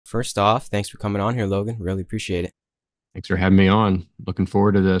First off, thanks for coming on here, Logan. Really appreciate it. Thanks for having me on. Looking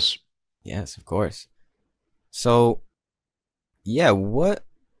forward to this. Yes, of course. So, yeah, what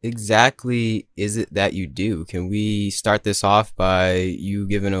exactly is it that you do? Can we start this off by you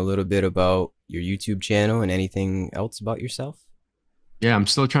giving a little bit about your YouTube channel and anything else about yourself? Yeah, I'm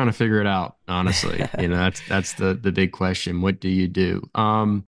still trying to figure it out, honestly. That's the big question. What do you do?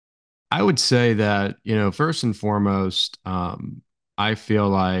 I would say that, first and foremost, I feel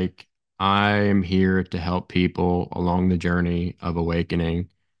like I am here to help people along the journey of awakening,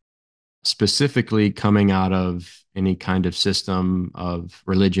 specifically coming out of any kind of system of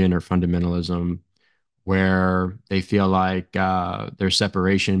religion or fundamentalism where they feel like there's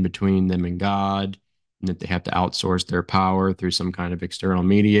separation between them and God, and that they have to outsource their power through some kind of external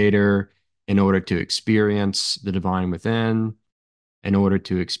mediator in order to experience the divine within, in order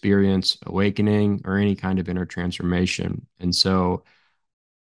to experience awakening or any kind of inner transformation. And so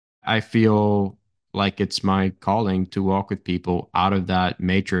I feel like it's my calling to walk with people out of that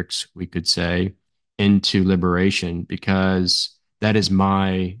matrix, we could say, into liberation, because that is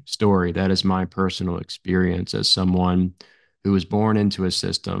my story. That is my personal experience as someone who was born into a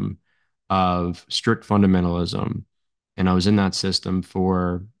system of strict fundamentalism. And I was in that system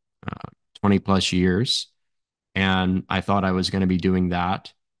for 20 plus years. And I thought I was going to be doing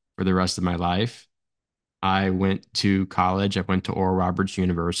that for the rest of my life. I went to college. I went to Oral Roberts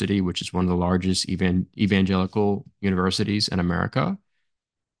University, which is one of the largest evangelical universities in America.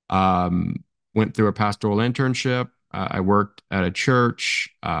 Um, Went through a pastoral internship. I worked at a church.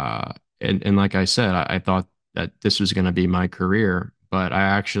 And like I said, I thought that this was going to be my career, but I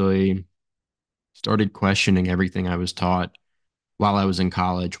actually started questioning everything I was taught while I was in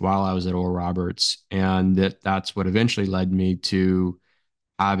college, while I was at Oral Roberts. And that's what eventually led me to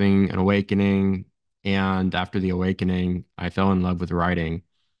having an awakening. And after the awakening, I fell in love with writing.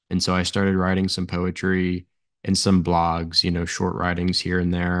 And so I started writing some poetry and some blogs, short writings here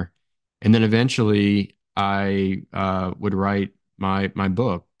and there. And then eventually I would write my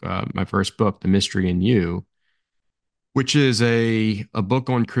book, my first book, The Mystery in You, which is a book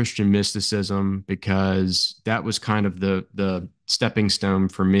on Christian mysticism, because that was kind of the stepping stone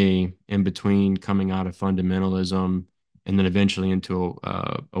for me in between coming out of fundamentalism and then eventually into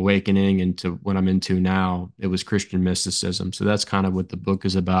awakening into what I'm into now. It was Christian mysticism. So that's kind of what the book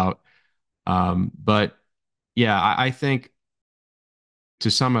is about. But yeah, I think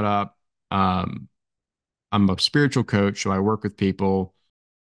to sum it up, um, I'm a spiritual coach, so I work with people.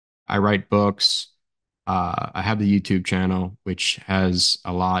 I write books. I have the YouTube channel, which has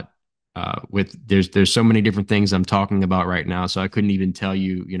a lot with there's so many different things I'm talking about right now, so I couldn't even tell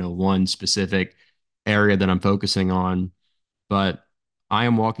you, one specific area that I'm focusing on. But I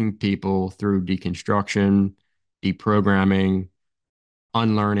am walking people through deconstruction, deprogramming,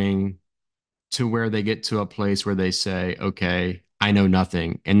 unlearning, to where they get to a place where they say, "Okay, I know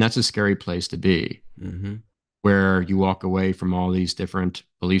nothing," and that's a scary place to be, Mm-hmm. where you walk away from all these different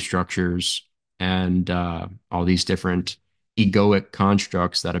belief structures and all these different egoic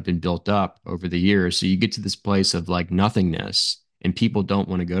constructs that have been built up over the years. So you get to this place of like nothingness, and people don't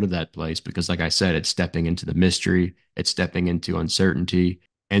want to go to that place because, like I said, it's stepping into the mystery, it's stepping into uncertainty.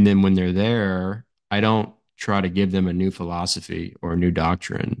 And then when they're there, I don't try to give them a new philosophy or a new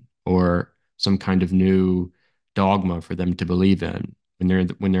doctrine or some kind of new dogma for them to believe in.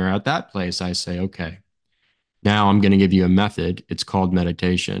 When they're at that place, I say, okay, now I'm going to give you a method. It's called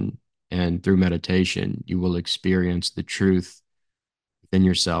meditation. And through meditation, you will experience the truth within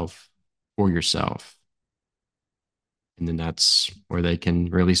yourself for yourself. And then that's where they can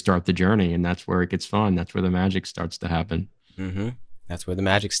really start the journey. And that's where it gets fun. That's where the magic starts to happen. Mm-hmm. That's where the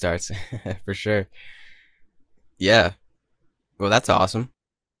magic starts, for sure. Yeah. Well, that's awesome.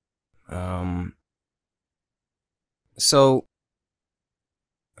 Um, so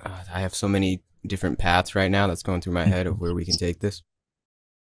I have so many different paths right now that's going through my head of where we can take this.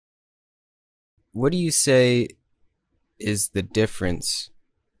 What do you say is the difference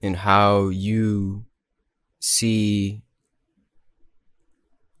in how you see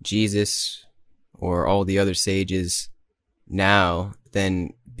Jesus or all the other sages now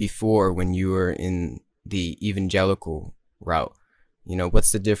than before when you were in the evangelical route?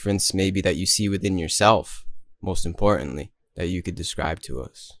 What's the difference maybe that you see within yourself, most importantly, that you could describe to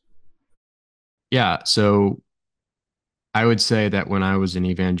us? Yeah. So I would say that when I was an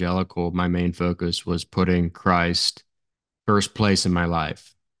evangelical, my main focus was putting Christ first place in my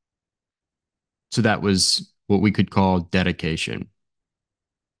life. So that was what we could call dedication.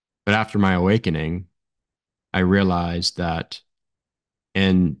 But after my awakening, I realized that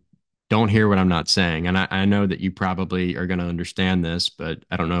in don't hear what I'm not saying. And I know that you probably are going to understand this, but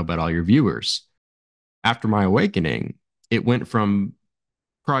I don't know about all your viewers. After my awakening, it went from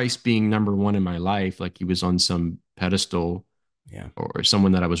Christ being number one in my life, like he was on some pedestal Yeah. or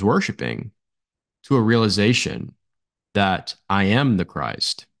someone that I was worshiping, to a realization that I am the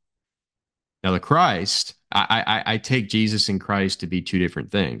Christ. Now, the Christ, I take Jesus and Christ to be two different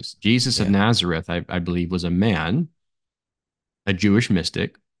things. Jesus of Yeah. Nazareth, I believe, was a man, a Jewish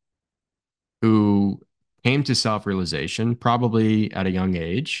mystic, who came to self realization probably at a young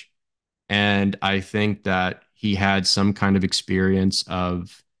age. And I think that he had some kind of experience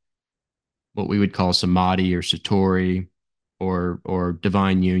of what we would call samadhi or satori or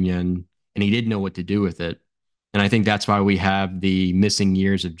divine union, and he didn't know what to do with it. And I think that's why we have the missing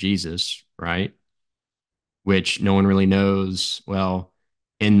years of Jesus, right? Which no one really knows. Well,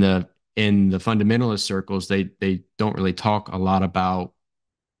 in the fundamentalist circles, they don't really talk a lot about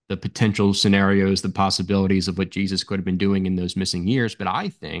the potential scenarios, the possibilities of what Jesus could have been doing in those missing years. But I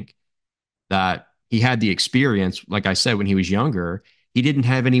think that he had the experience, like I said, when he was younger. He didn't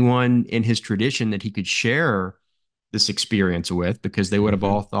have anyone in his tradition that he could share this experience with because they would have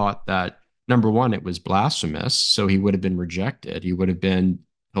Mm-hmm. all thought that, number one, it was blasphemous. So he would have been rejected. He would have been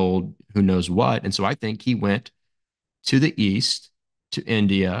told who knows what. And so I think he went to the East, to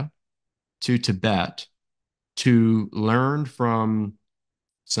India, to Tibet to learn from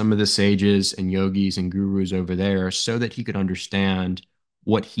some of the sages and yogis and gurus over there so that he could understand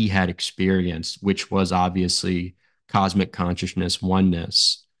what he had experienced, which was obviously cosmic consciousness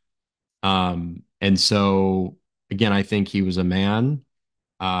oneness. And so, again, I think he was a man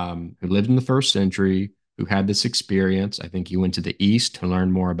who lived in the first century, who had this experience. I think he went to the East to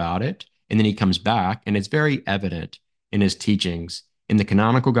learn more about it. And then he comes back, and it's very evident in his teachings in the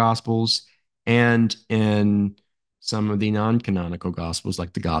canonical gospels and in some of the non canonical gospels,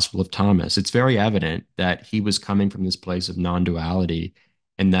 like the Gospel of Thomas. It's very evident that he was coming from this place of non duality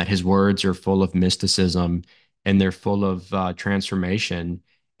and that his words are full of mysticism and they're full of transformation.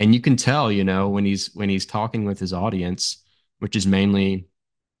 And you can tell, when he's talking with his audience, which is mainly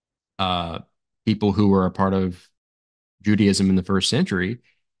uh, people who were a part of Judaism in the first century,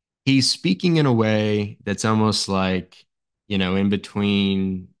 he's speaking in a way that's almost like, in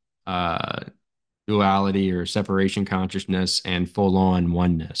between uh, duality or separation consciousness and full on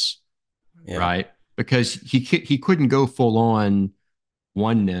oneness, Yeah. right? Because he couldn't go full on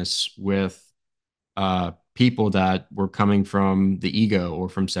oneness with people that were coming from the ego or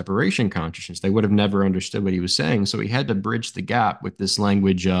from separation consciousness. They would have never understood what he was saying. So he had to bridge the gap with this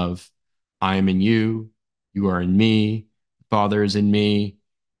language of, I am in you, you are in me, Father is in me,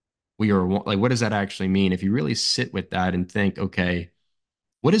 we are one. Like, what does that actually mean? If you really sit with that and think, okay,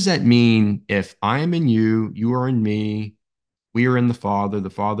 what does that mean if I am in you, you are in me, we are in the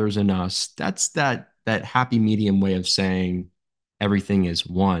Father is in us? That's that happy medium way of saying everything is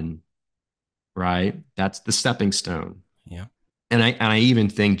one, right? That's the stepping stone. Yeah. And I even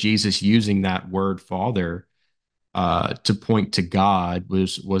think Jesus using that word Father to point to God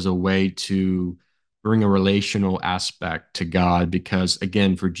was a way to bring a relational aspect to God because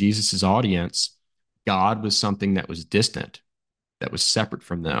again, for Jesus's audience, God was something that was distant, that was separate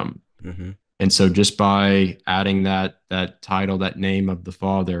from them. Mm-hmm. And so just by adding that title, that name of the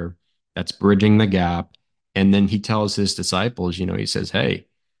Father, that's bridging the gap. And then he tells his disciples, he says, hey,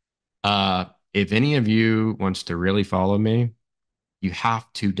 uh, if any of you wants to really follow me, you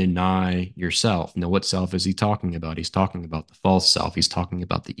have to deny yourself. Now, what self is he talking about? He's talking about the false self. He's talking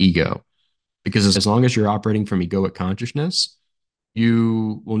about the ego. Because as long as you're operating from egoic consciousness,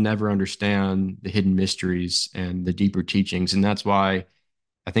 you will never understand the hidden mysteries and the deeper teachings. And that's why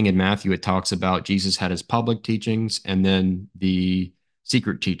I think in Matthew it talks about Jesus had his public teachings and then the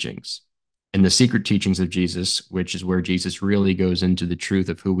secret teachings. And the secret teachings of Jesus, which is where Jesus really goes into the truth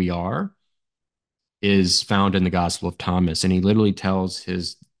of who we are, is found in the Gospel of Thomas. And he literally tells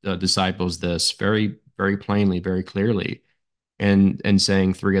his disciples this very, very plainly, very clearly, and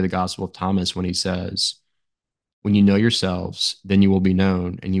saying three of the Gospel of Thomas when he says, when you know yourselves, then you will be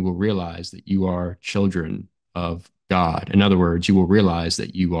known and you will realize that you are children of God. In other words, you will realize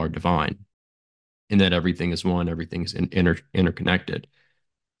that you are divine and that everything is one, everything is interconnected.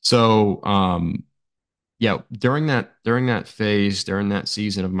 So, yeah, during that phase, during that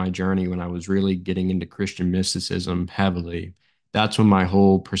season of my journey when I was really getting into Christian mysticism heavily, that's when my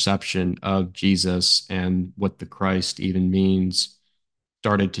whole perception of Jesus and what the Christ even means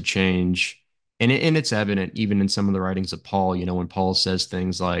started to change. And it's evident even in some of the writings of Paul, when Paul says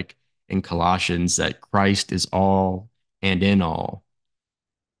things like in Colossians that Christ is all and in all.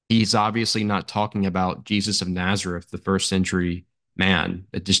 He's obviously not talking about Jesus of Nazareth, the first century man,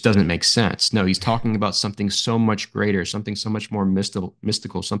 it just doesn't make sense. No, he's talking about something so much greater, something so much more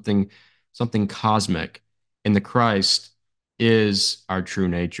mystical, something cosmic. And the Christ is our true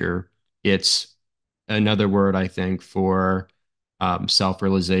nature. It's another word, I think, for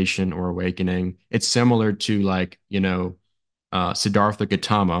self-realization or awakening. It's similar to like, Siddhartha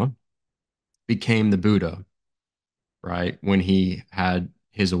Gautama became the Buddha, right? When he had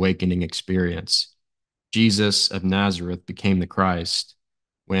his awakening experience. Jesus of Nazareth became the Christ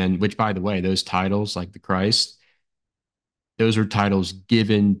which by the way, those titles like the Christ, those were titles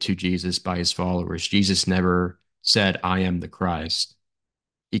given to Jesus by his followers. Jesus never said, I am the Christ.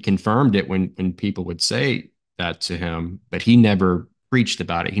 He confirmed it when people would say that to him, but he never preached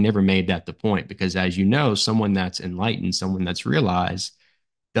about it. He never made that the point because, as you know, someone that's enlightened, someone that's realized,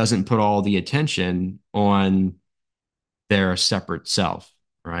 doesn't put all the attention on their separate self,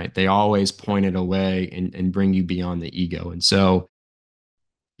 right? They always point it away and bring you beyond the ego. And so,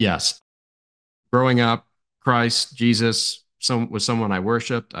 yes, growing up, Christ, Jesus, was someone I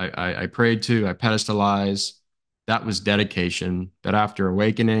worshiped, I prayed to, I pedestalized. That was dedication. But after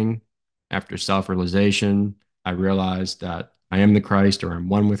awakening, after self realization, I realized that I am the Christ or I'm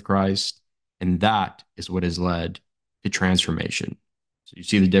one with Christ. And that is what has led to transformation. So you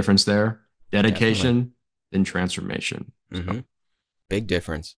see the difference there? Definitely. Dedication, then transformation. So, Mm-hmm. Big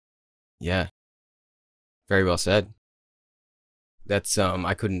difference. Yeah. Very well said. That's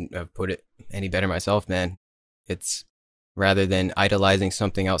I couldn't have put it any better myself, man. It's rather than idolizing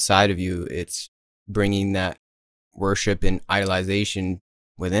something outside of you, it's bringing that worship and idolization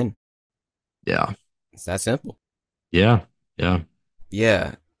within. yeah. It's that simple. Yeah. Yeah.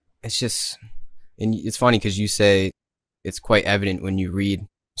 Yeah. It's just, and it's funny because you say it's quite evident when you read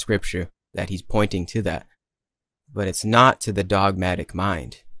scripture that he's pointing to that, but it's not to the dogmatic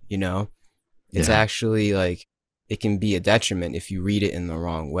mind, you know? It's Yeah. actually like, it can be a detriment if you read it in the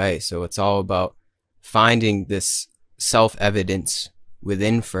wrong way. So it's all about finding this self evidence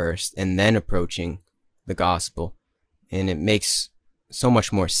within first and then approaching the gospel. And it makes so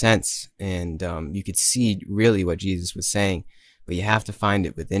much more sense. And you could see really what Jesus was saying, but you have to find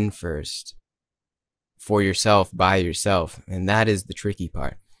it within first for yourself, by yourself. And that is the tricky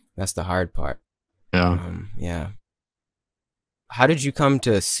part. That's the hard part. Yeah. Yeah. How did you come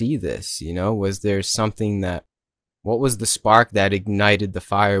to see this? You know, was there something that, what was the spark that ignited the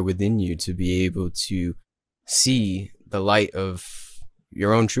fire within you to be able to see the light of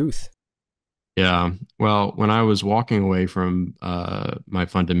your own truth? Yeah. Well, when I was walking away from my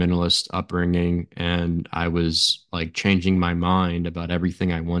fundamentalist upbringing and I was like changing my mind about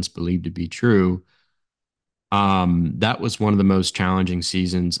everything I once believed to be true, that was one of the most challenging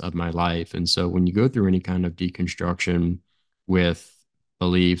seasons of my life. And so when you go through any kind of deconstruction with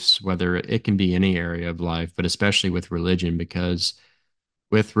beliefs, whether it can be any area of life, but especially with religion, because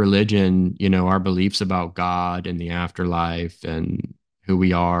with religion, our beliefs about God and the afterlife and who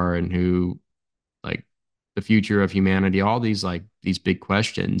we are and who like the future of humanity, all these like these big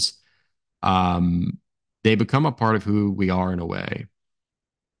questions, um, they become a part of who we are in a way.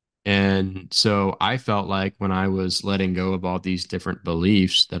 And so I felt like when I was letting go of all these different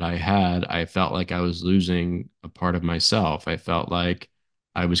beliefs that I had, I felt like I was losing a part of myself. I felt like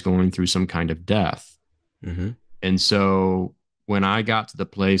I was going through some kind of death. Mm-hmm. And so when I got to the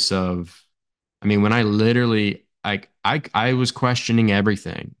place of, I mean, when I literally, I was questioning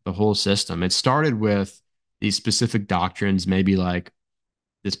everything, the whole system. It started with these specific doctrines, maybe like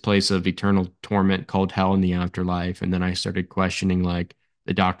this place of eternal torment called hell in the afterlife. And then I started questioning like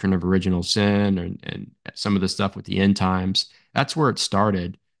the doctrine of original sin and some of the stuff with the end times. That's where it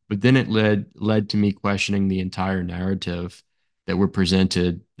started. But then it led to me questioning the entire narrative that we're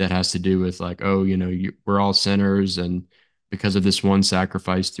presented that has to do with like, oh, we're all sinners, and because of this one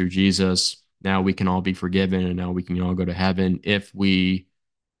sacrifice through Jesus, now we can all be forgiven and now we can all go to heaven if we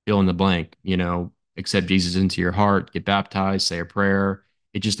fill in the blank, accept Jesus into your heart, get baptized, say a prayer.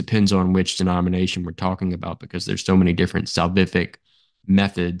 It just depends on which denomination we're talking about because there's so many different salvific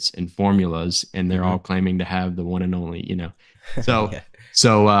methods and formulas, and they're Mm-hmm. all claiming to have the one and only. So, Yeah.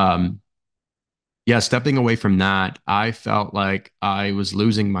 so yeah, stepping away from that, I felt like I was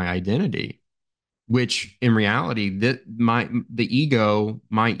losing my identity, which in reality that my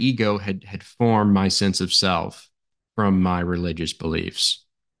ego had formed my sense of self from my religious beliefs.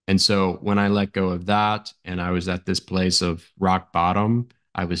 And so when I let go of that and I was at this place of rock bottom,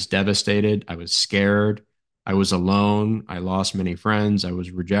 I was devastated, I was scared, I was alone, I lost many friends, I was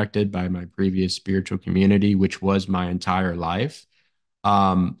rejected by my previous spiritual community, which was my entire life.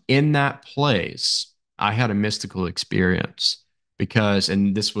 In that place, I had a mystical experience because,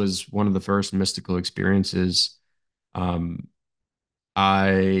 and this was one of the first mystical experiences. Um,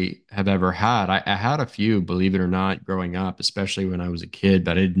 I have ever had. I had a few, believe it or not, growing up, especially when I was a kid,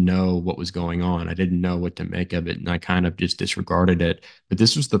 but I didn't know what was going on. I didn't know what to make of it, and I kind of just disregarded it. But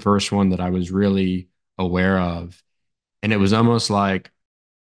this was the first one that I was really aware of. And it was almost like,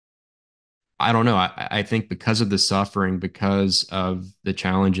 I don't know, I think because of the suffering, because of the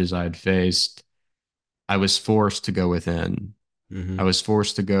challenges I had faced, I was forced to go within. Mm-hmm. I was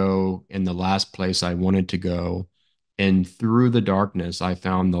forced to go in the last place I wanted to go. And through the darkness, I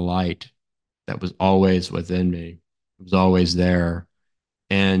found the light that was always within me. It was always there.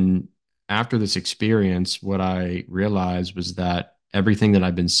 And after this experience, what I realized was that everything that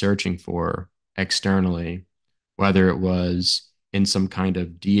I've been searching for externally, whether it was in some kind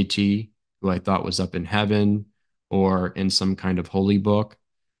of deity who I thought was up in heaven or in some kind of holy book,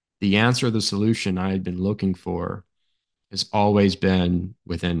 the answer, the solution I had been looking for has always been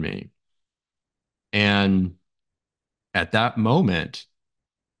within me. And at that moment,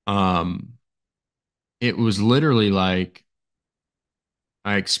 um, it was literally like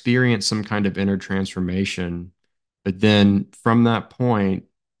I experienced some kind of inner transformation. But then from that point,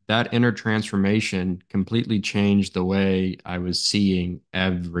 that inner transformation completely changed the way I was seeing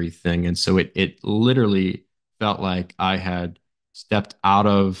everything. And so it literally felt like I had stepped out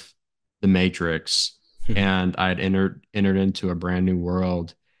of the matrix and I had entered into a brand new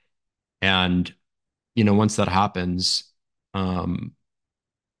world. And, once that happens, um,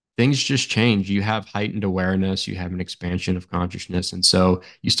 things just change. You have heightened awareness, you have an expansion of consciousness. And so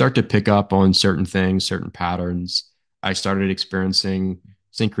you start to pick up on certain things, certain patterns. I started experiencing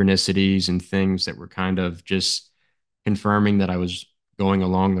synchronicities and things that were kind of just confirming that I was going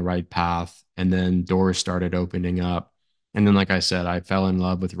along the right path. And then doors started opening up. And then, like I said, I fell in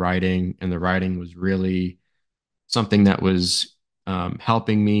love with writing, and the writing was really something that was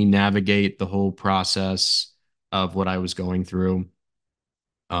helping me navigate the whole process of what I was going through.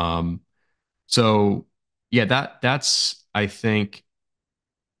 Um, so yeah, that's I think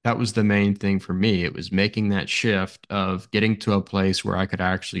that was the main thing for me. It was making that shift of getting to a place where I could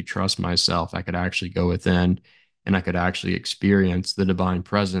actually trust myself. I could actually go within and I could actually experience the divine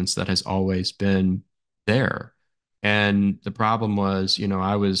presence that has always been there. And the problem was,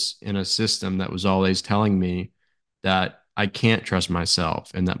 I was in a system that was always telling me that I can't trust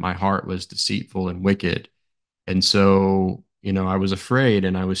myself and that my heart was deceitful and wicked. And so, I was afraid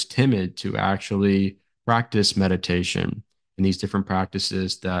and I was timid to actually practice meditation and these different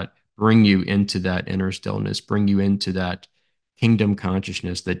practices that bring you into that inner stillness, bring you into that kingdom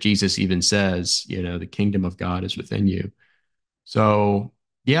consciousness that Jesus even says, the kingdom of God is within you. So,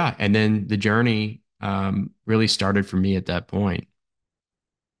 yeah. And then the journey really started for me at that point.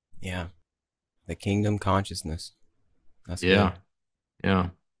 Yeah. The kingdom consciousness. That's good. Yeah. Yeah.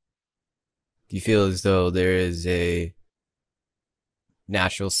 Do you feel as though there is a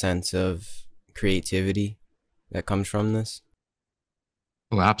natural sense of creativity that comes from this?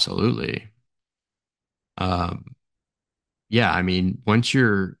 Oh, absolutely. Um, yeah. I mean, once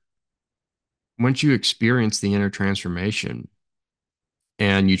you experience the inner transformation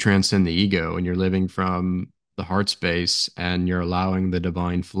and you transcend the ego and you're living from the heart space and you're allowing the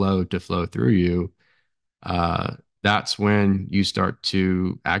divine flow to flow through you, that's when you start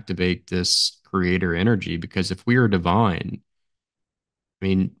to activate this creator energy. Because if we are divine, I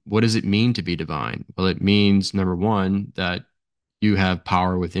mean, what does it mean to be divine? Well, it means number one, that you have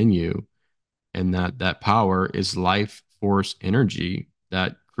power within you, and that power is life force energy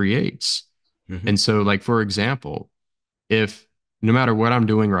that creates. Mm-hmm. And so, like, for example, if no matter what I'm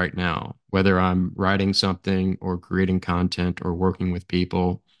doing right now, whether I'm writing something or creating content or working with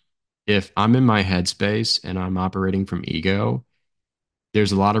people, if I'm in my headspace and I'm operating from ego,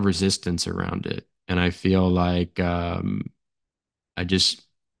 there's a lot of resistance around it. And I feel like I just,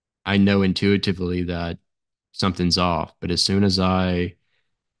 I know intuitively that something's off. But as soon as I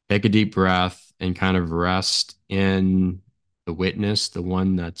take a deep breath and kind of rest in the witness, the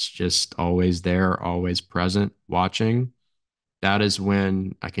one that's just always there, always present, watching, that is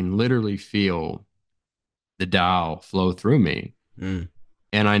when I can literally feel the Tao flow through me. Mm.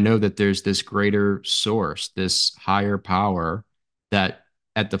 And I know that there's this greater source, this higher power that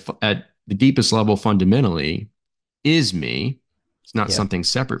at the deepest level fundamentally is me. It's not Yep. something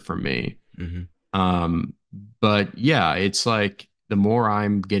separate from me. Mm-hmm. Um, but yeah, it's like the more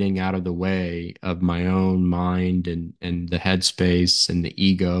I'm getting out of the way of my own mind and the headspace and the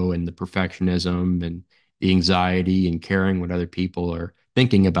ego and the perfectionism and the anxiety and caring what other people are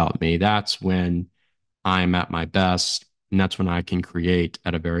thinking about me, that's when I'm at my best. And that's when I can create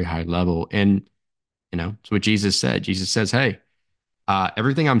at a very high level. And, it's what Jesus said. Jesus says, hey,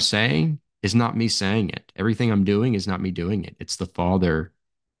 everything I'm saying, is not me saying it. Everything I'm doing is not me doing it. It's the Father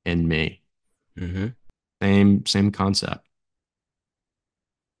in me. Mm-hmm. Same concept.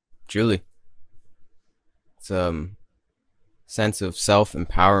 Truly. It's sense of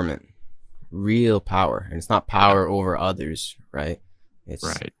self-empowerment, real power. And it's not Yeah, power over others, right? It's,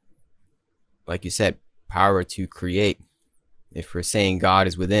 right. like you said, power to create. If we're saying God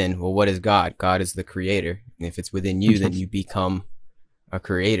is within, well, what is God? God is the creator. And if it's within you, then you become a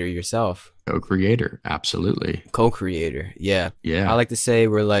creator yourself. Co-creator. Absolutely. Co-creator. Yeah. I Yeah. like to say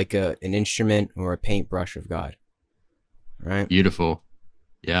we're like an instrument or a paintbrush of God, right? Beautiful.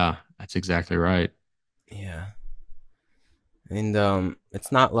 Yeah, that's exactly right. Yeah. And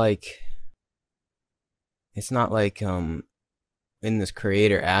it's not like in this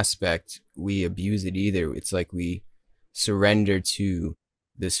creator aspect we abuse it either. It's like we surrender to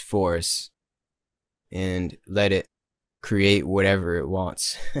this force and let it create whatever it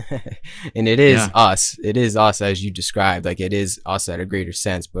wants. And it is Yeah. us. It is us as you described. Like it is us at a greater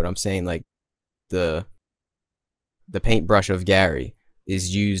sense, but I'm saying like the the paintbrush of Gary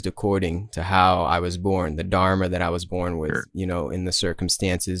is used according to how I was born, the dharma that I was born with, Sure. in the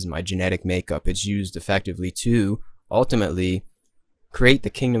circumstances, my genetic makeup. It's used effectively to ultimately create the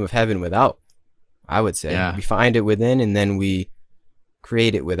kingdom of heaven without, I would say. Yeah. We find it within and then we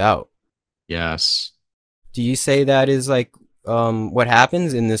create it without. Yes. Do you say that is like what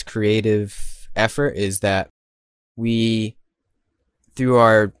happens in this creative effort is that we, through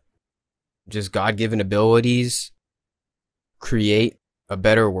our just God given abilities, create a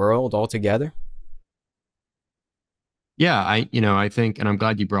better world altogether? Yeah, I think, and I'm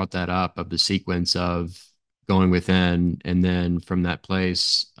glad you brought that up of the sequence of going within, and then from that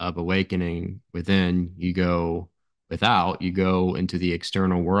place of awakening within, you go without, you go into the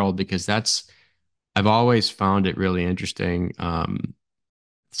external world, because I've always found it really interesting,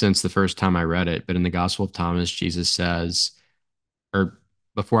 since the first time I read it. But in the Gospel of Thomas, Jesus says, or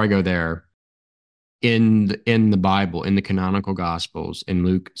before I go there, in the Bible, in the canonical Gospels, in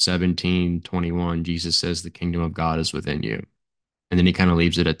Luke 17:21, Jesus says the kingdom of God is within you. And then he kind of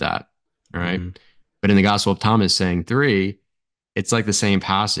leaves it at that. All right. Mm-hmm. But in the Gospel of Thomas, saying 3, it's like the same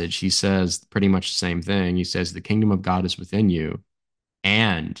passage. He says pretty much the same thing. He says, the kingdom of God is within you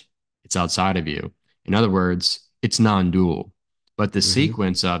and it's outside of you. In other words, it's non dual. But the Mm-hmm.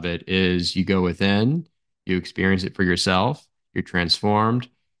 sequence of it is you go within, you experience it for yourself, you're transformed.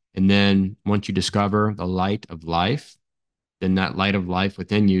 And then once you discover the light of life, then that light of life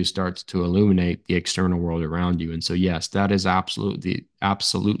within you starts to illuminate the external world around you. And so, yes, that is absolutely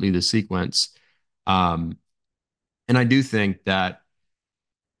the sequence. Um, and I do think that,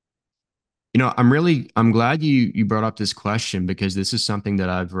 I'm glad you brought up this question, because this is something that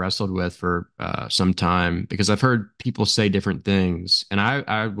I've wrestled with for some time, because I've heard people say different things. And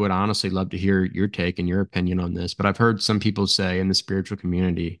I would honestly love to hear your take and your opinion on this. But I've heard some people say in the spiritual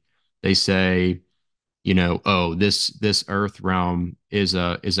community, they say, oh, this earth realm is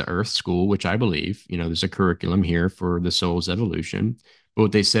a earth school, which I believe. There's a curriculum here for the soul's evolution. But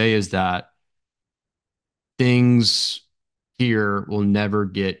what they say is that things here will never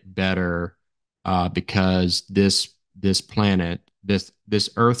get better, because this planet, this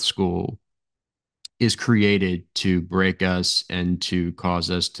earth school, is created to break us and to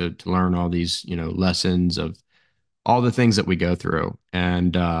cause us to learn all these lessons of all the things that we go through.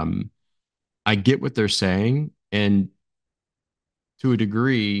 And I get what they're saying, and to a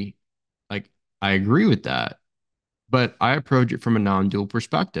degree, like, I agree with that, but I approach it from a non-dual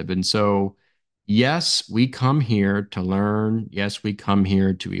perspective. And so, yes, we come here to learn. Yes, we come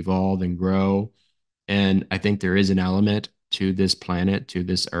here to evolve and grow. And I think there is an element to this planet, to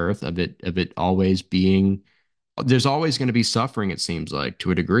this earth, of it always being, there's always going to be suffering, it seems like, to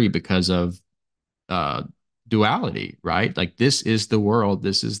a degree, because of uh duality, right? Like, this is the world,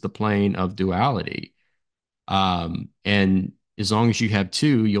 this is the plane of duality. And as long as you have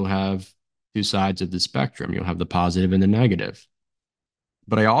two, you'll have two sides of the spectrum. You'll have the positive and the negative.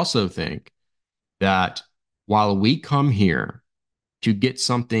 But I also think that while we come here to get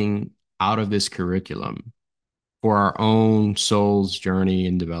something out of this curriculum for our own soul's journey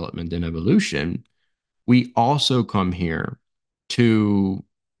and development and evolution, we also come here to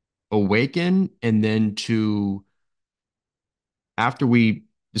awaken, and then to, after we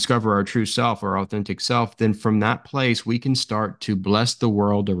discover our true self, our authentic self, then from that place, we can start to bless the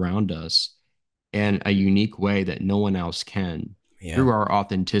world around us in a unique way that no one else can, Yeah. through our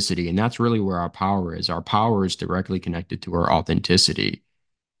authenticity. And that's really where our power is. Our power is directly connected to our authenticity.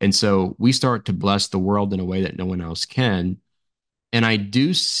 And so we start to bless the world in a way that no one else can. And I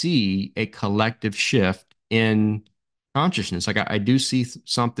do see a collective shift in consciousness. Like, I do see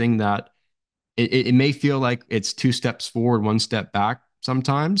something that it may feel like it's two steps forward, one step back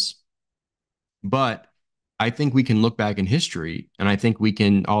sometimes, but I think we can look back in history and I think we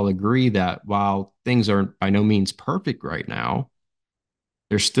can all agree that while things are by no means perfect right now,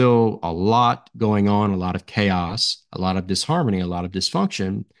 there's still a lot going on, a lot of chaos, a lot of disharmony, a lot of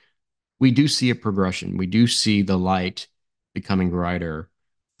dysfunction. We do see a progression. We do see the light becoming brighter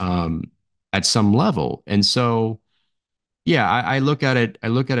um, at some level. And so, yeah, I look at it. I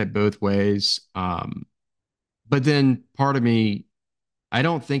look at it both ways. But then part of me, I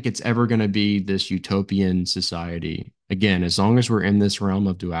don't think it's ever going to be this utopian society. Again, as long as we're in this realm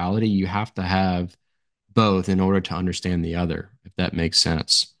of duality, you have to have both in order to understand the other, if that makes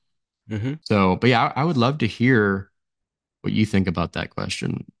sense. Hmm. So, but yeah, I would love to hear what you think about that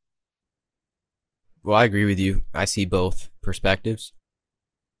question. Well, I agree with you. I see both perspectives,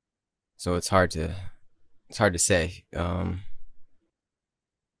 so it's hard to say.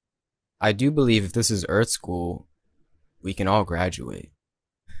 I do believe if this is Earth School, we can all graduate.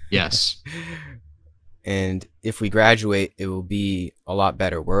 Yes. And if we graduate, it will be a lot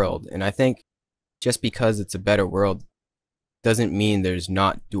better world. And I think just because it's a better world doesn't mean there's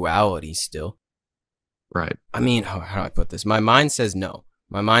not duality still. Right. I mean, how do I put this? My mind says no.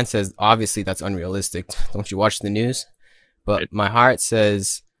 My mind says, obviously, that's unrealistic. Don't you watch the news? But Right. my heart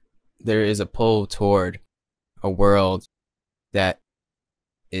says there is a pull toward a world that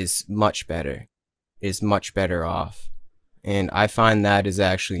is much better off. And I find that is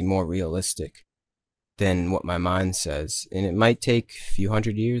actually more realistic than what my mind says. And it might take a few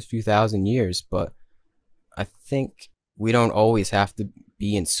hundred years, few thousand years, but I think we don't always have to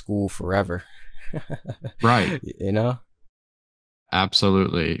be in school forever. Right. You know?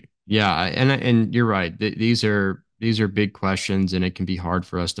 Absolutely. Yeah, and you're right. These are big questions, and it can be hard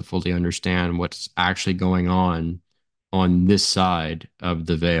for us to fully understand what's actually going on this side of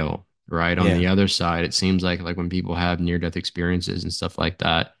the veil, right? On Yeah. the other side, it seems like when people have near-death experiences and stuff like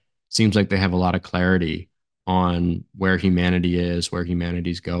that, seems like they have a lot of clarity on where humanity is, where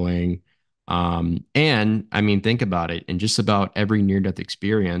humanity's going. And I mean, think about it. In just about every near-death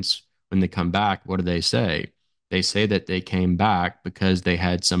experience, when they come back, what do they say? They say that they came back because they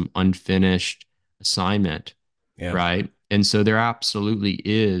had some unfinished assignment, Yeah. right? And so there absolutely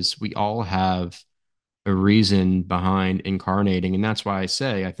is, we all have a reason behind incarnating. And that's why I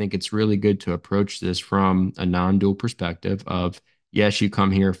say I think it's really good to approach this from a non-dual perspective of yes, you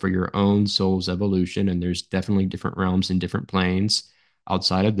come here for your own soul's evolution, and there's definitely different realms and different planes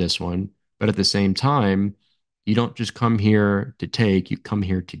outside of this one. But at the same time, you don't just come here to take, you come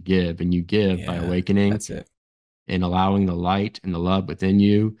here to give, and you give by Yeah. awakening That's it. and allowing the light and the love within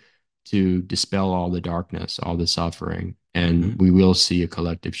you to dispel all the darkness, all the suffering. Mm-hmm. And we will see a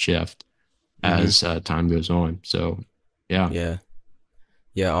collective shift Mm-hmm. as time goes on. So, yeah. Yeah.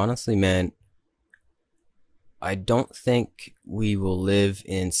 Yeah. Honestly, man, I don't think we will live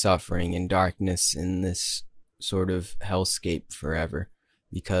in suffering and darkness in this sort of hellscape forever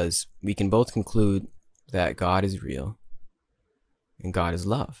because we can both conclude that God is real and God is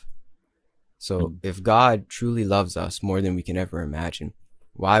love. So if God truly loves us more than we can ever imagine,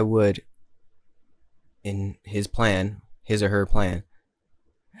 why would, in his plan, his or her plan,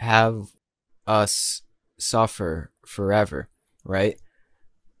 have us suffer forever, right?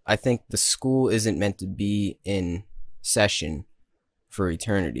 I think the school isn't meant to be in session for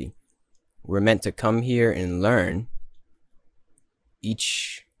eternity. We're meant to come here and learn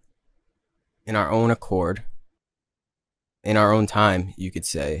each in our own accord, in our own time, you could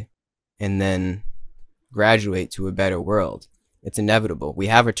say, and then graduate to a better world. It's inevitable. We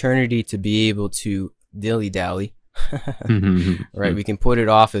have eternity to be able to dilly dally, right? We can put it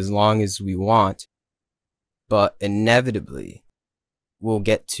off as long as we want, but inevitably we'll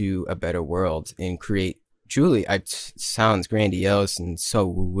get to a better world and create truly, it sounds grandiose and so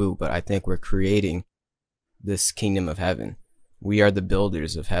woo woo, but I think we're creating this kingdom of heaven. We are the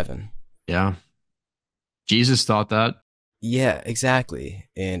builders of heaven. Yeah. Jesus thought that. Yeah, exactly.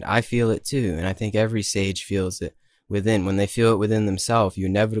 And I feel it too. And I think every sage feels it within. When they feel it within themselves, you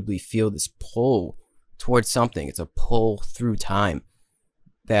inevitably feel this pull towards something. It's a pull through time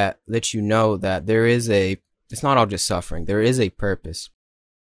that lets you know that it's not all just suffering. There is a purpose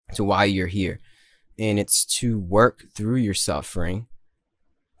to why you're here. And it's to work through your suffering,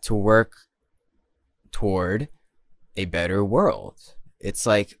 to work toward a better world. It's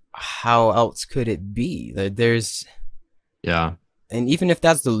like, how else could it be? There's, Yeah. and even if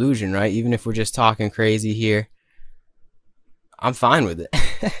that's delusion, right? Even if we're just talking crazy here, I'm fine with it,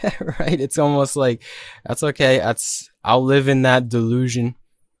 right? It's almost like, that's okay. I'll live in that delusion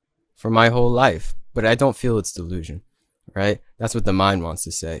for my whole life, but I don't feel it's delusion, right? That's what the mind wants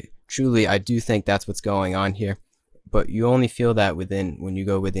to say. truly, I do think that's what's going on here. But you only feel that within when you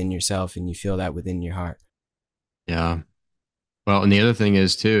go within yourself and you feel that within your heart. Yeah. Well, and the other thing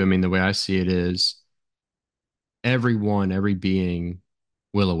is too, I mean, the way I see it is everyone, every being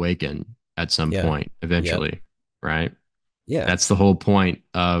will awaken at some Yeah. point Yep. eventually, right? Yeah. That's the whole point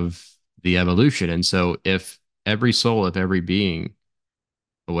of the evolution. And so if every soul, if every being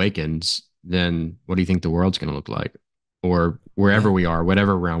awakens, then what do you think the world's going to look like? Or wherever Yeah. we are,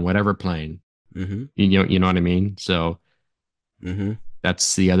 whatever realm, whatever plane. Mm-hmm. You know what I mean? So Mm-hmm.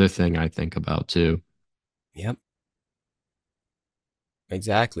 that's the other thing I think about too. Yep.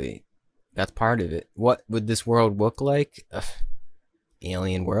 Exactly. That's part of it. What would this world look like? Ugh,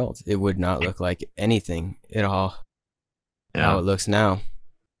 alien world. It would not look like anything at all how Yeah. it looks now.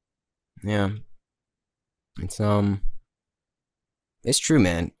 Yeah. It's it's true,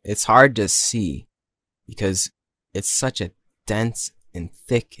 man. It's hard to see because it's such a dense and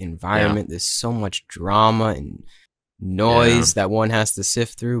thick Yeah. environment. There's so much drama and Yeah. noise that one has to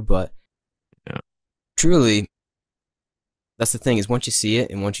sift through, but Yeah. truly that's the thing is once you see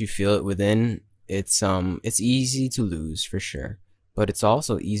it and once you feel it within, it's easy to lose for sure. But it's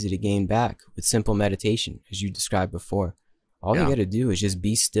also easy to gain back with simple meditation, as you described before. All you Yeah. gotta do is just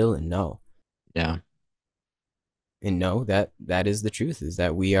be still Yeah. and know that that is the truth, is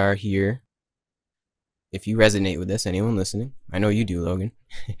that we are here. If you resonate with this, anyone listening, I know you do, Logan.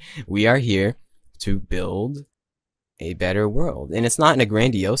 We are here to build a better world. And it's not in a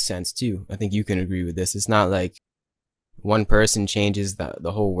grandiose sense, too. I think you can agree with this. It's not like one person changes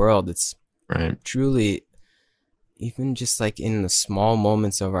the whole world. It's Right. truly even just like in the small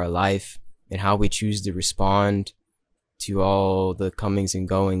moments of our life and how we choose to respond to all the comings and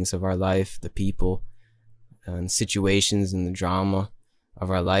goings of our life, the people and situations and the drama of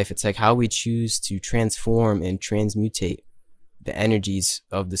our life. It's like how we choose to transform and transmutate the energies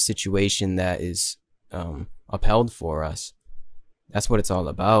of the situation that is upheld for us. That's what it's all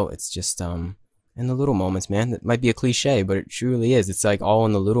about. It's just in the little moments, man. That might be a cliche, but it truly is. It's like all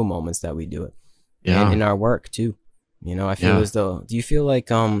in the little moments that we do it, and Yeah. in our work too. I feel Yeah. as though. Do you feel like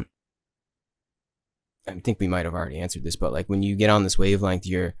I think we might have already answered this, but like when you get on this wavelength,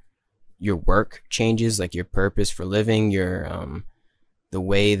 your work changes, like your purpose for living, your the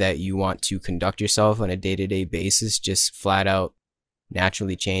way that you want to conduct yourself on a day to day basis, just flat out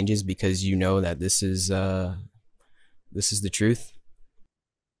naturally changes because you know that this is the truth.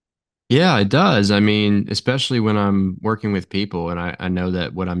 Yeah, it does. I mean, especially when I'm working with people and I know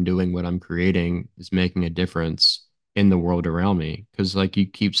that what I'm doing, what I'm creating is making a difference in the world around me. Because, like you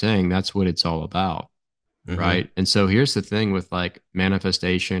keep saying, that's what it's all about. Mm-hmm. Right. And so here's the thing with like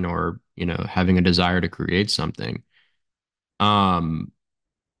manifestation or, having a desire to create something. Um,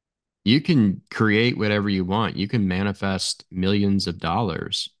 you can create whatever you want. You can manifest millions of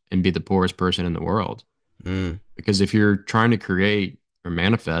dollars and be the poorest person in the world. Mm. Because if you're trying to create or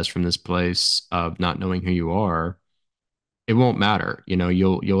manifest from this place of not knowing who you are, it won't matter.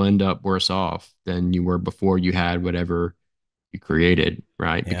 You'll end up worse off than you were before you had whatever you created,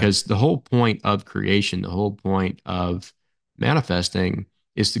 right? Yeah. Because the whole point of creation, the whole point of manifesting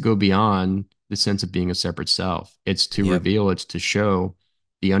is to go beyond the sense of being a separate self. It's to Yep. reveal, it's to show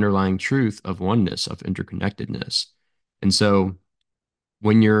the underlying truth of oneness, of interconnectedness. And so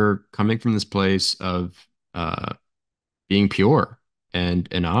when you're coming from this place of being pure and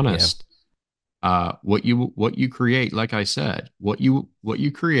Yeah. honest, what you create, like I said, what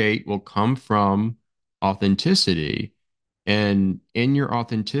you create will come from authenticity, and in your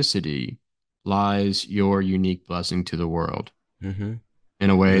authenticity lies your unique blessing to the world Mm-hmm. in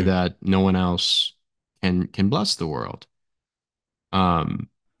a way Mm. that no one else can bless the world. Um,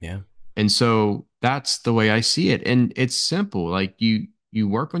 Yeah. and so that's the way I see it, and it's simple. Like you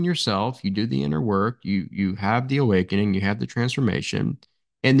work on yourself, you do the inner work, you have the awakening, you have the transformation,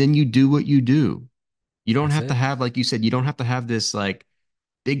 and then you do what you do. You don't That's have to it. have, like you said, you don't have to have this like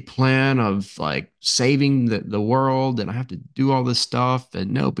big plan of like saving the world and I have to do all this stuff.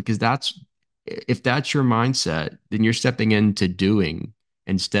 And no, because if that's your mindset, then you're stepping into doing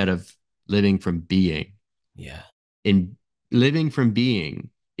instead of living from being. Yeah. And living from being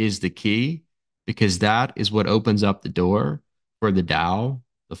is the key because that is what opens up the door for the Tao,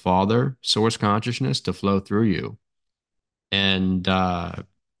 the Father, source consciousness to flow through you. And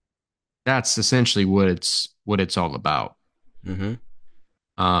that's essentially what it's all about. Mm-hmm.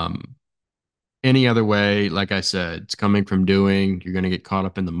 Um, any other way, like I said, it's coming from doing. You're going to get caught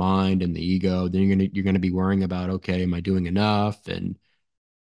up in the mind and the ego. Then you're going to be worrying about, okay, am I doing enough? And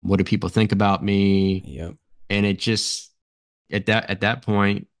what do people think about me? Yep. And it just at that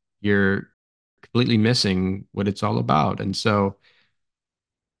point, you're completely missing what it's all about. And so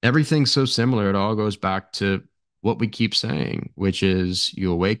everything's so similar. It all goes back to what we keep saying, which is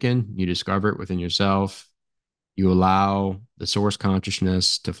you awaken, you discover it within yourself, you allow the source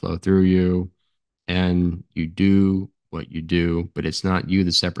consciousness to flow through you, and you do what you do, but it's not you,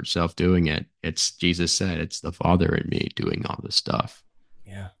 the separate self, doing it. It's Jesus said, it's the Father in me doing all this stuff.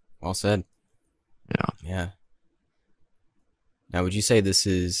 Yeah. Well said. Yeah. Yeah. Now, would you say this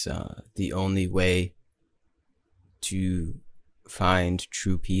is the only way to find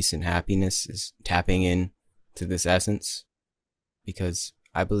true peace and happiness is tapping in to this essence? Because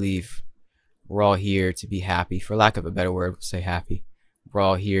I believe we're all here to be happy. For lack of a better word, we'll say happy. We're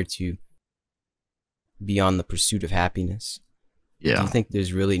all here to be on the pursuit of happiness. Do you Yeah. think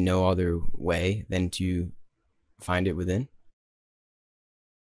there's really no other way than to find it within?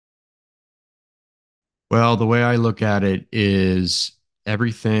 Well, the way I look at it is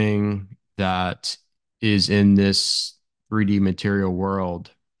everything that is in this 3D material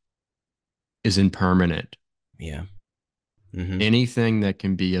world is impermanent. Yeah. Mm-hmm. Anything that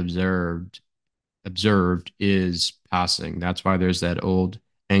can be observed is passing. That's why there's that old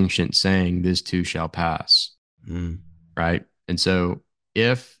ancient saying, this too shall pass, Mm. right? And so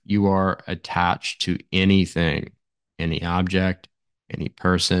if you are attached to anything, any object, any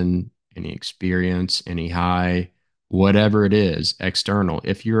person, any experience, any high, whatever it is, external,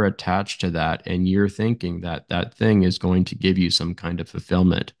 if you're attached to that and you're thinking that that thing is going to give you some kind of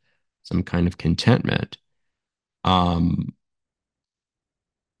fulfillment, some kind of contentment, um,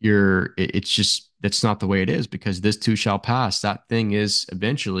 it's just that's not the way it is, because this too shall pass. That thing is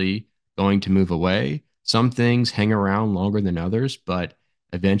eventually going to move away. Some things hang around longer than others, but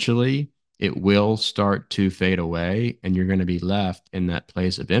eventually it will start to fade away, and you're going to be left in that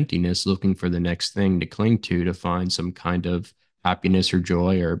place of emptiness looking for the next thing to cling to find some kind of happiness or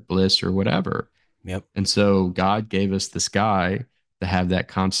joy or bliss or whatever. Yep. And so God gave us the sky to have that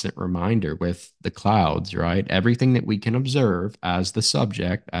constant reminder with the clouds, right? Everything that we can observe as the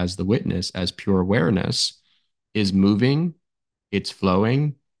subject, as the witness, as pure awareness is moving, it's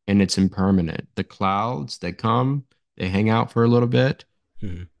flowing, and it's impermanent. The clouds, they come, they hang out for a little bit,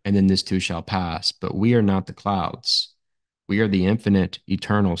 Mm-hmm. and then this too shall pass. But we are not the clouds. We are the infinite,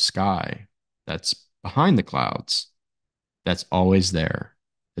 eternal sky that's behind the clouds, that's always there,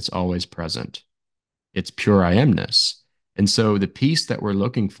 that's always present. It's pure I amness. And so the peace that we're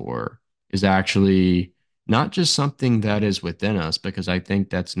looking for is actually not just something that is within us, because I think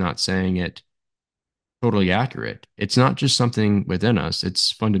that's not saying it totally accurate. It's not just something within us,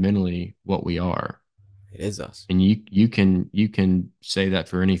 it's fundamentally what we are. It is us. And you can say that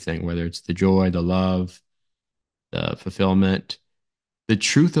for anything, whether it's the joy, the love, the fulfillment. The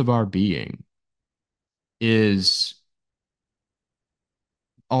truth of our being is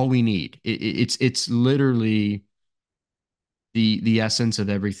all we need. It's literally the essence of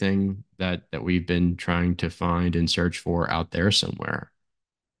everything that we've been trying to find and search for out there somewhere.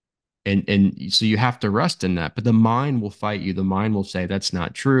 And so you have to rest in that, but the mind will fight you. The mind will say that's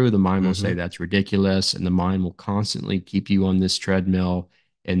not true. The mind will Mm-hmm. say that's ridiculous, and the mind will constantly keep you on this treadmill,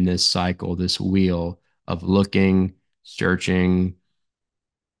 in this cycle, this wheel of looking, searching,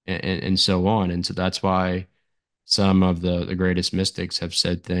 and so on. And so that's why some of the greatest mystics have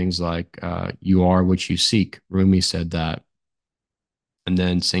said things like, you are what you seek. Rumi said that. And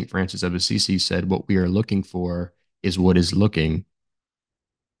then St. Francis of Assisi said, what we are looking for is what is looking.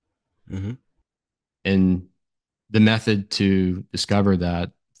 Mm-hmm. And the method to discover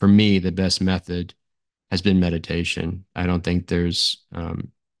that, for me, the best method has been meditation. I don't think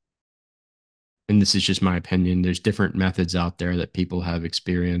and this is just my opinion, there's different methods out there that people have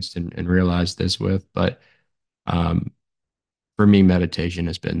experienced and realized this with. But um, for me, meditation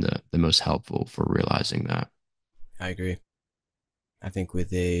has been the most helpful for realizing that. I agree. I think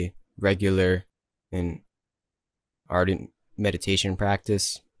with a regular and ardent meditation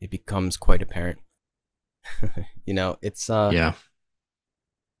practice, it becomes quite apparent. Yeah.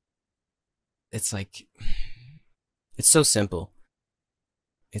 It's like it's so simple.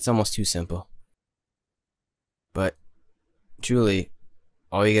 It's almost too simple. But truly,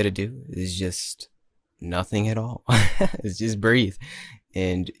 all you got to do is just nothing at all. It's just breathe,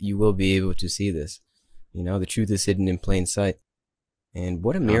 and you will be able to see this. The truth is hidden in plain sight. And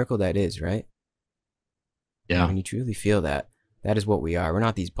what a Yeah. miracle that is, right? Yeah. When you truly feel that, that is what we are. We're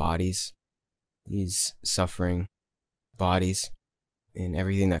not these bodies, these suffering bodies, and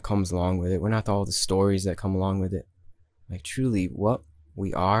everything that comes along with it. We're not all the stories that come along with it. Like, truly, what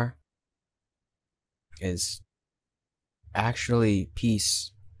we are is actually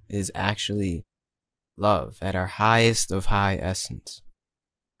peace, is actually love at our highest of high essence.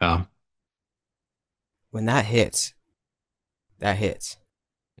 Yeah. When that hits, that hits.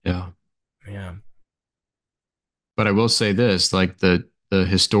 Yeah. Yeah. But I will say this, like the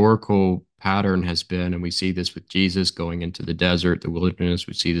historical pattern has been, and we see this with Jesus going into the desert, the wilderness.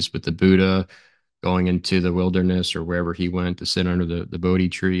 We see this with the Buddha going into the wilderness or wherever he went to sit under the Bodhi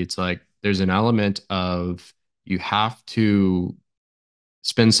tree. It's like there's an element of you have to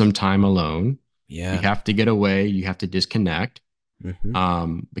spend some time alone. You Yeah. have to get away. You have to disconnect. Hmm.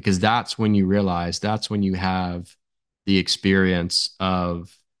 Because that's when you realize, that's when you have the experience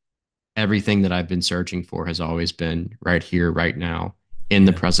of everything that I've been searching for has always been right here, right now, in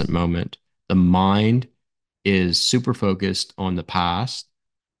the Yeah. present moment. The mind is super focused on the past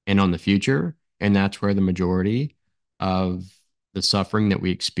and on the future. And that's where the majority of the suffering that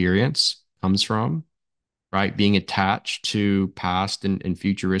we experience comes from, right? Being attached to past and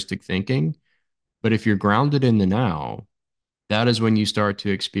futuristic thinking. But if you're grounded in the now, that is when you start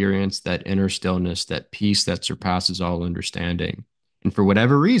to experience that inner stillness, that peace that surpasses all understanding. And for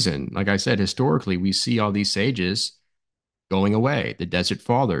whatever reason, like I said, historically, we see all these sages going away. The desert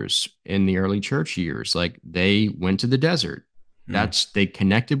fathers in the early church years, like they went to the desert. Mm. They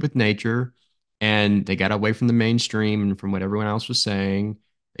connected with nature and they got away from the mainstream and from what everyone else was saying.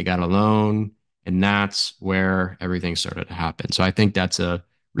 They got alone. And that's where everything started to happen. So I think that's a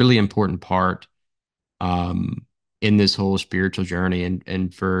really important part um, in this whole spiritual journey.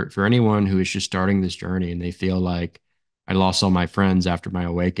 And for anyone who is just starting this journey and they feel like I lost all my friends after my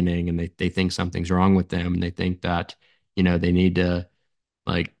awakening, and they think something's wrong with them, and they think that they need to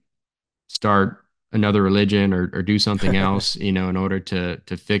like start another religion or do something else, in order to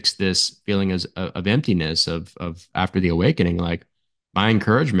fix this feeling of emptiness of after the awakening. Like my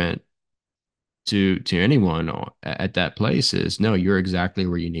encouragement to anyone at that place is no, you're exactly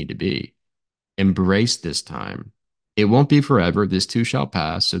where you need to be. Embrace this time. It won't be forever. This too shall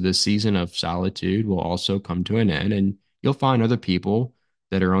pass. So this season of solitude will also come to an end, and you'll find other people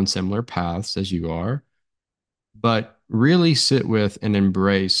that are on similar paths as you are. But really sit with and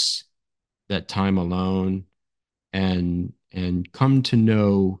embrace that time alone, and come to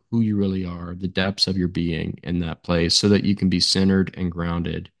know who you really are, the depths of your being in that place, so that you can be centered and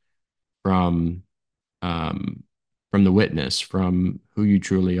grounded from um, from the witness, from who you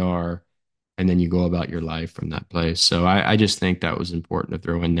truly are, and then you go about your life from that place. So I just think that was important to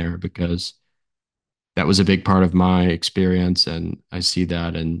throw in there because that was a big part of my experience, and I see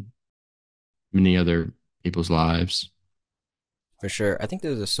that in many other people's lives. For sure. I think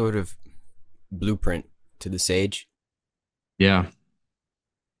there's a sort of blueprint to the sage. Yeah,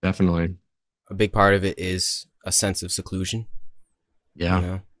 definitely. A big part of it is a sense of seclusion, you Yeah,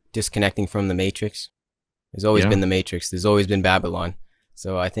 know, disconnecting from the matrix. There's always yeah, been the matrix. There's always been Babylon.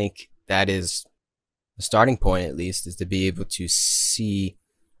 So I think that is the starting point, at least, is to be able to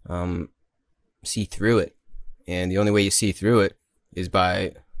um, see through it. And the only way you see through it is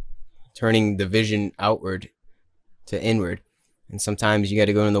by turning the vision outward to inward. And sometimes you got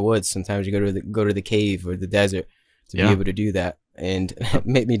to go in the woods. Sometimes you go to the cave or the desert to be yeah, able to do that. And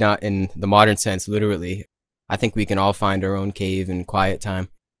maybe not in the modern sense, literally. I think we can all find our own cave and quiet time.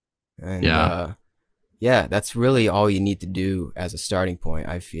 And yeah, yeah, that's really all you need to do as a starting point,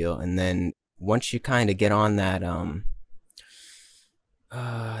 I feel. And then once you kind of get on that,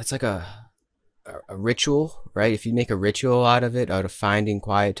 it's like a ritual, right? If you make a ritual out of it, out of finding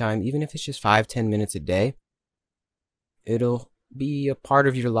quiet time, even if it's just 5-10 minutes a day, it'll be a part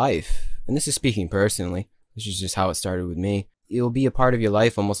of your life. And this is speaking personally. This is just how it started with me. It'll be a part of your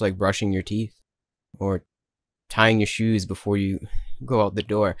life, almost like brushing your teeth or tying your shoes before you go out the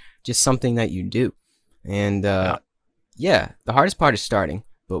door. Just something that you do. And yeah, yeah, the hardest part is starting.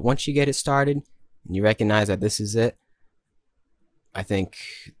 But once you get it started and you recognize that this is it, I think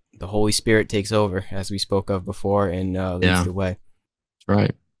the Holy Spirit takes over, as we spoke of before, and leads yeah. the way. That's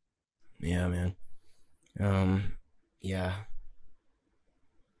right. Yeah, man. Um, yeah,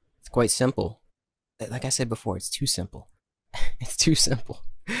 it's quite simple. Like I said before, it's too simple. It's too simple.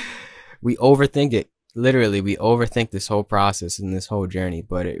 We overthink it. Literally, we overthink this whole process and this whole journey,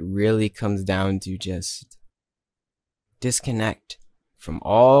 but it really comes down to just disconnect from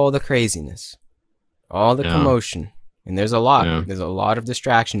all the craziness, all the Yeah, commotion. And there's a lot. yeah, There's a lot of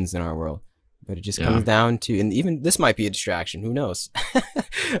distractions in our world. But it just yeah. comes down to, and even this might be a distraction. Who knows?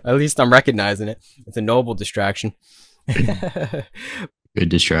 At least I'm recognizing it. It's a noble distraction. Good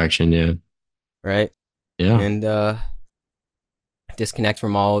distraction. Yeah, Right? yeah, And disconnect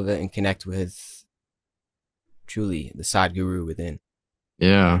from all of it and connect with truly the Sadguru within.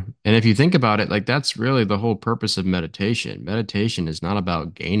 yeah. And if you think about it, like that's really the whole purpose of meditation. Meditation is not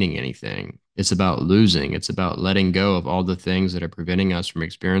about gaining anything. It's about losing. It's about letting go of all the things that are preventing us from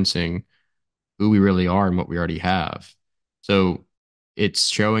experiencing who we really are and what we already have. So it's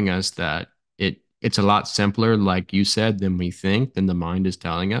showing us that it's a lot simpler, like you said, than we think, than the mind is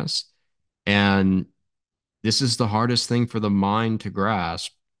telling us. And this is the hardest thing for the mind to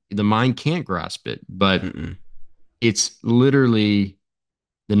grasp. The mind can't grasp it, but Mm-mm. it's literally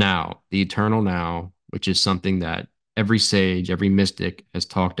the now, the eternal now, which is something that every sage, every mystic has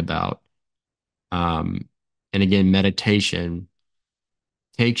talked about. Um, and again, meditation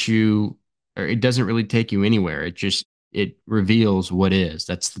takes you, or it doesn't really take you anywhere. It reveals what is.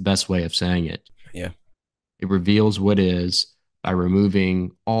 That's the best way of saying it. Yeah. It reveals what is by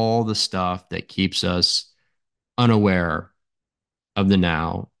removing all the stuff that keeps us unaware of the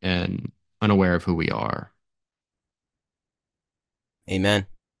now and unaware of who we are. Amen.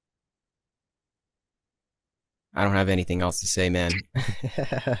 I don't have anything else to say, man.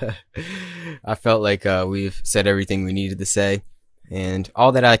 I felt like we've said everything we needed to say. And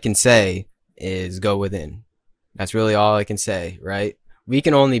all that I can say is go within. That's really all I can say, right? We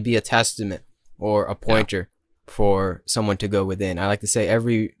can only be a testament or a Yeah, pointer for someone to go within. I like to say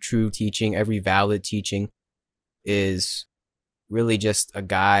every true teaching, every valid teaching is really just a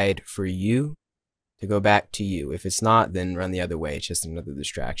guide for you to go back to you. If it's not, then run the other way. It's just another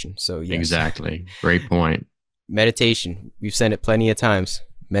distraction. So, yes. exactly. Great point. Meditation. We've said it plenty of times.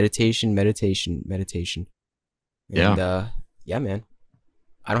 Meditation, meditation, meditation. And Yeah. yeah, man.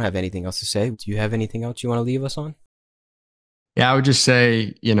 I don't have anything else to say. Do you have anything else you want to leave us on? Yeah, I would just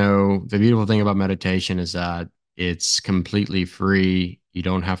say, the beautiful thing about meditation is that it's completely free. You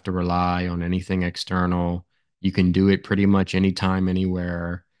don't have to rely on anything external. You can do it pretty much anytime,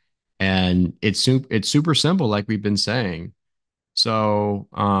 anywhere. And it's super simple, like we've been saying. So,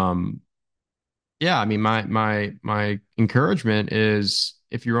 yeah, I mean, my encouragement is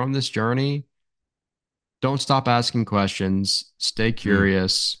if you're on this journey, don't stop asking questions, stay Mm,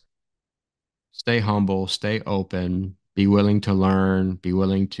 curious, stay humble, stay open, be willing to learn, be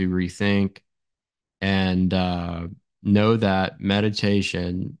willing to rethink, and know that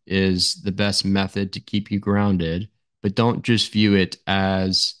meditation is the best method to keep you grounded, but don't just view it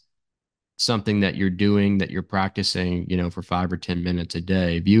as something that you're doing, that you're practicing, for 5 or 10 minutes a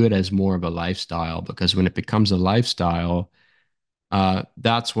day. View it as more of a lifestyle, because when it becomes a lifestyle,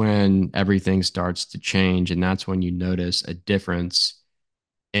 that's when everything starts to change. And that's when you notice a difference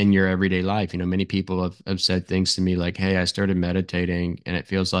in your everyday life. Many people have said things to me like, hey, I started meditating and it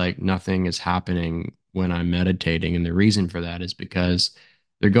feels like nothing is happening when I'm meditating. And the reason for that is because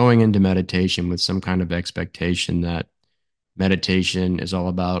they're going into meditation with some kind of expectation that meditation is all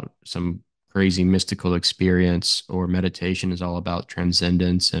about some crazy mystical experience, or meditation is all about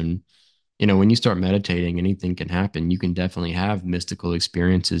transcendence. And when you start meditating, anything can happen. You can definitely have mystical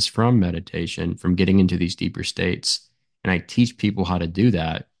experiences from meditation, from getting into these deeper states. And I teach people how to do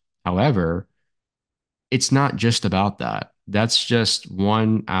that. However, it's not just about that. That's just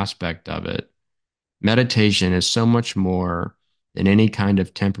one aspect of it. Meditation is so much more than any kind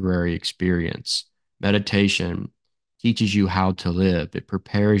of temporary experience. Meditation teaches you how to live, it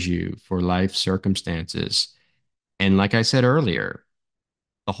prepares you for life circumstances. And like I said earlier,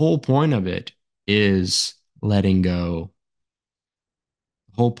 the whole point of it is letting go.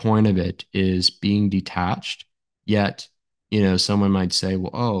 The whole point of it is being detached. Yet, someone might say,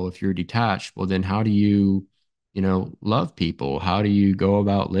 well, oh, if you're detached, well, then how do you, love people? How do you go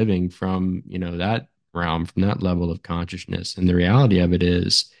about living from, that realm, from that level of consciousness? And the reality of it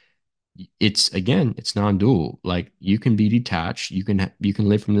is, it's non-dual. Like you can be detached, you can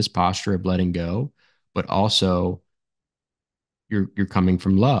live from this posture of letting go, but also you're coming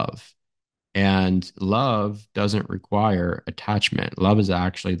from love. And love doesn't require attachment. Love is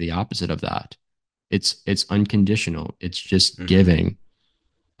actually the opposite of that. It's unconditional. It's just mm-hmm. giving.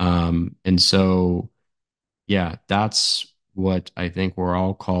 And so yeah, that's what I think we're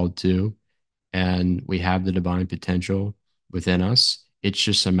all called to. And we have the divine potential within us. It's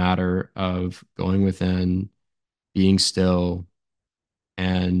just a matter of going within, being still,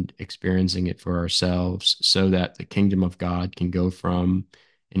 and experiencing it for ourselves so that the kingdom of God can go from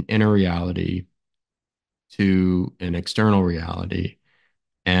an inner reality to an external reality.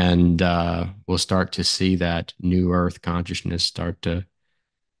 And we'll start to see that new earth consciousness start to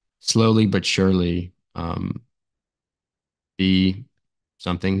slowly but surely be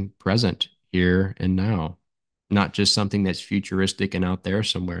something present here and now, not just something that's futuristic and out there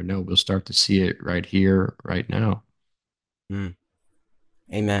somewhere. No, we'll start to see it right here, right now. Mm.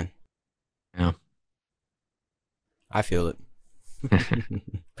 Amen. Yeah. I feel it.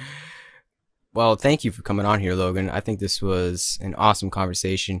 Well, thank you for coming on here, Logan. I think this was an awesome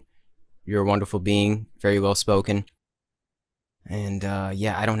conversation. You're a wonderful being, very well spoken. And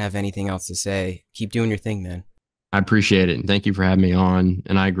yeah, I don't have anything else to say. Keep doing your thing, man. I appreciate it. And thank you for having me on.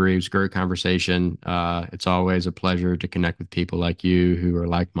 And I agree. It was a great conversation. It's always a pleasure to connect with people like you who are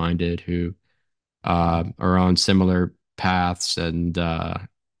like minded, who are on similar paths. And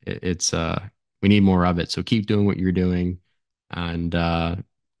it's, we need more of it. So keep doing what you're doing and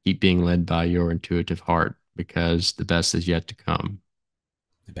keep being led by your intuitive heart because the best is yet to come.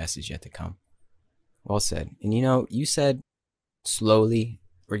 The best is yet to come. Well said. And you know, you said slowly,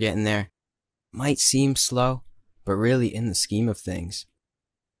 we're getting there. Might seem slow, but really in the scheme of things,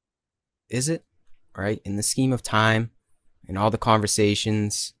 is it? Right? In the scheme of time and all the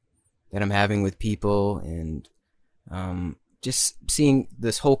conversations that I'm having with people and just seeing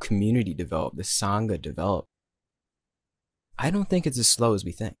this whole community develop, this Sangha develop, I don't think it's as slow as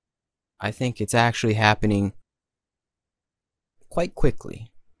we think. I think it's actually happening quite quickly.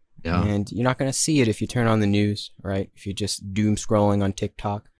 Yeah. And you're not going to see it if you turn on the news, right? If you're just doom scrolling on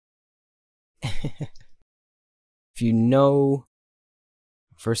TikTok. If you know,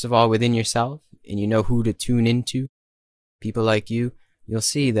 first of all, within yourself, and you know who to tune into, people like you, you'll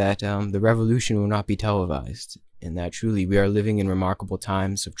see that the revolution will not be televised, and that truly we are living in remarkable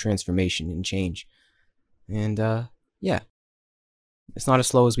times of transformation and change. And yeah, it's not as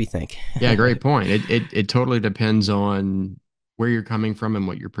slow as we think. Yeah, great point. It totally depends on where you're coming from and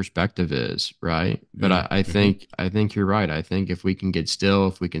what your perspective is, right? But Mm-hmm. I think you're right. I think if we can get still,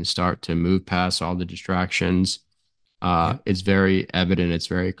 if we can start to move past all the distractions, Yeah, it's very evident, it's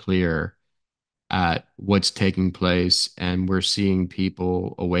very clear at what's taking place, and we're seeing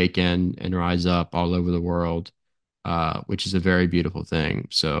people awaken and rise up all over the world, which is a very beautiful thing.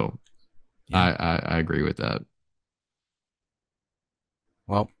 So yeah. I agree with that.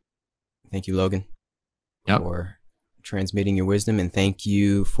 Well, thank you, Logan, Yep. for transmitting your wisdom, and thank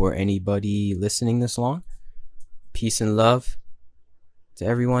you for anybody listening this long. Peace and love to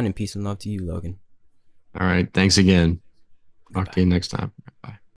everyone, and peace and love to you, Logan. All right. Thanks again. Talk to Goodbye. you next time. Bye.